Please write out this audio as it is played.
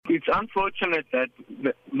it's unfortunate that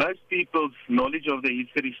most people's knowledge of the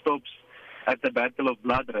history stops at the Battle of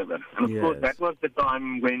Blood River. And of course, that was the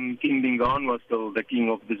time when King Dingaan was still the king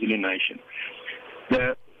of the Zulu nation.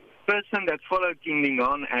 The person that followed King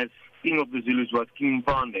Dingaan as king of the Zulus was King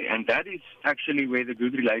Mpande, and that is actually where the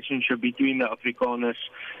good relationship between the Afrikaners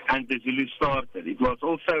and the Zulus started. It was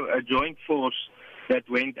also a joint force that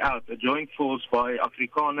went out, a joint force by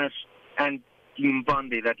Afrikaners and King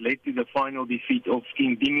Mpande that led to the final defeat of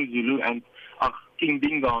King Dinuzulu and King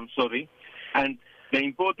Dingaan, And the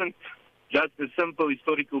important, just a simple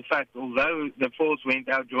historical fact, although the force went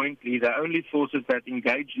out jointly, the only forces that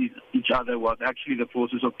engaged each other was actually the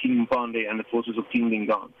forces of King Mpande and the forces of King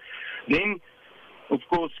Dingaan. Then, of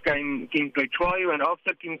course, came King Cetshwayo, and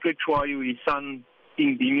after King Cetshwayo, his son,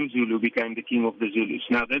 King Dinuzulu, became the king of the Zulus.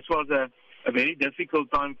 Now, this was a very difficult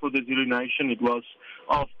time for the Zulu nation. It was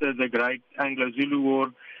after the great Anglo-Zulu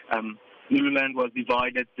War. Zululand was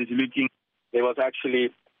divided. The Zulu king. There was actually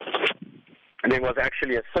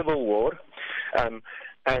a civil war,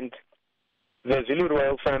 and the Zulu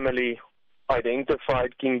royal family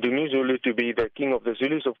identified King Dinuzulu to be the king of the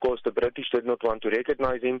Zulus. Of course, the British did not want to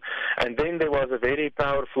recognize him. And then there was a very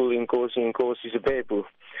powerful Inkosi Zebebu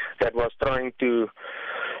that was trying to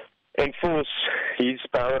enforce his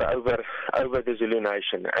power over the Zulu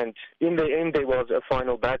nation. And in the end, there was a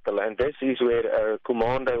final battle, and this is where a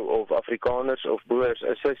commando of Afrikaners, of Boers,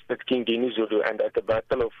 assisted King Dinuzulu, and at the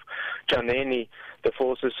Battle of Chaneni, the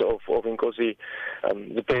forces of Inkosi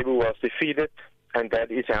Zebebu was defeated, and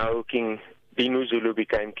that is how King Dinuzulu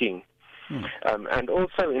became king. And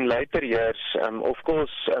also in later years, of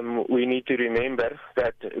course, we need to remember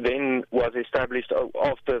that then was established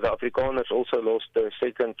after the Afrikaners also lost the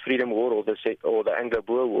Second Freedom War or the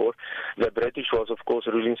Anglo-Boer War. The British was, of course,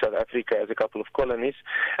 ruling South Africa as a couple of colonies,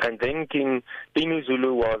 and then King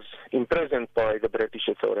Dinuzulu was imprisoned by the British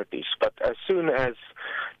authorities. But as soon as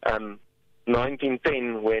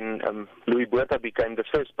 1910, when Louis Botha became the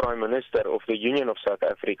first Prime Minister of the Union of South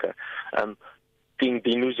Africa, King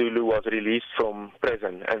Dinuzulu was released from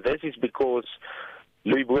prison. And this is because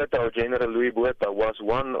Louis Botha, or General Louis Botha, was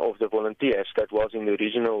one of the volunteers that was in the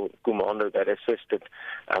regional commando that assisted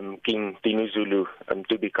King Dinuzulu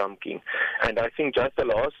to become king. And I think just the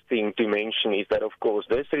last thing to mention is that, of course,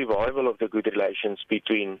 this revival of the good relations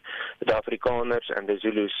between the Afrikaners and the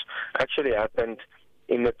Zulus actually happened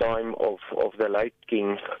in the time of the late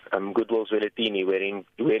King Goodwill Zwelithini, where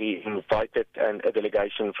he invited a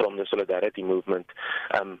delegation from the Solidarity Movement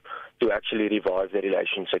to actually revive the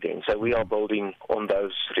relations again. So we are building on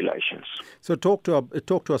those relations. So talk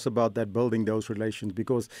to us about that, building those relations,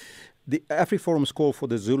 because the AfriForum's call for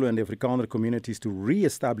the Zulu and the Afrikaner communities to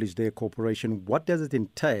re-establish their cooperation. What does it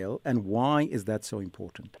entail, and why is that so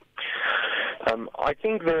important? I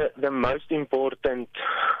think the most important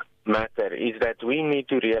matter is that we need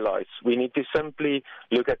to realize, we need to simply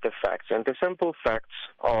look at the facts. And the simple facts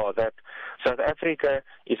are that South Africa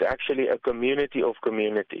is actually a community of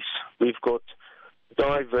communities. We've got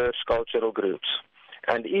diverse cultural groups.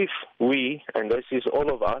 And if we, and this is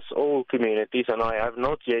all of us, all communities, and I have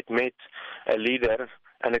not yet met a leader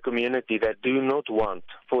and a community that do not want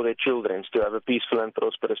for their children to have a peaceful and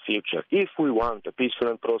prosperous future. If we want a peaceful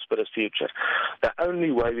and prosperous future, the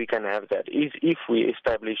only way we can have that is if we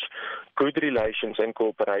establish good relations and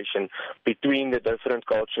cooperation between the different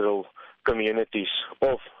cultural communities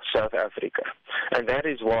of South Africa. And that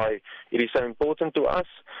is why it is so important to us.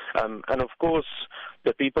 And of course,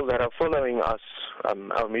 the people that are following us,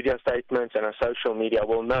 our media statements and our social media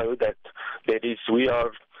will know that we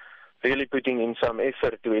are really putting in some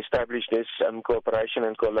effort to establish this cooperation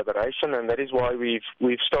and collaboration, and that is why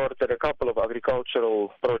we've started a couple of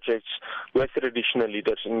agricultural projects with traditional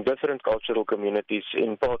leaders in different cultural communities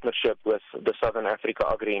in partnership with the Southern Africa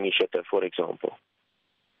Agri Initiative, for example.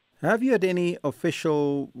 Have you had any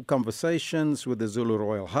official conversations with the Zulu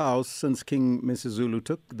Royal House since King Misuzulu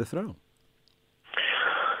took the throne?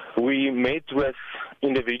 We met with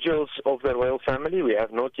individuals of the royal family. We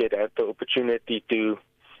have not yet had the opportunity to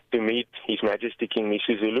meet His Majesty King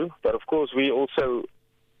Misuzulu, but of course we also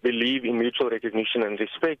believe in mutual recognition and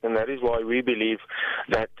respect, and that is why we believe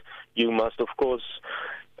that you must, of course,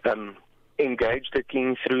 engage the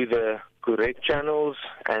king through the correct channels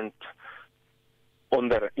and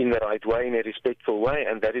in the right way, in a respectful way,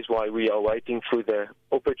 and that is why we are waiting for the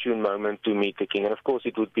opportune moment to meet the king. And of course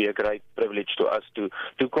it would be a great privilege to us to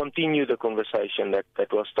continue the conversation that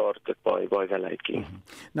was started by the late king. Mm-hmm.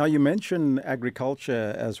 Now you mentioned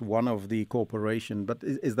agriculture as one of the cooperation, but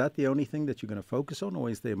is that the only thing that you're going to focus on, or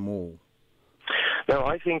is there more? Now,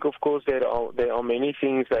 I think, of course, there are many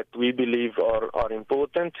things that we believe are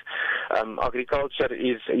important. Agriculture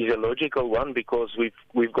is a logical one because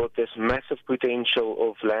we've got this massive potential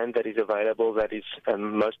of land that is available that is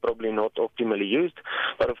most probably not optimally used.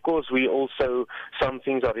 But of course, some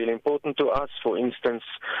things are really important to us. For instance,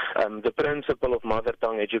 the principle of mother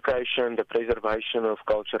tongue education, the preservation of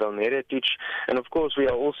cultural heritage, and of course, we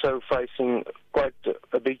are also facing quite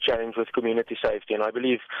a big challenge with community safety. And I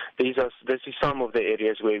believe this is some of the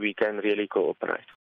areas where we can really cooperate.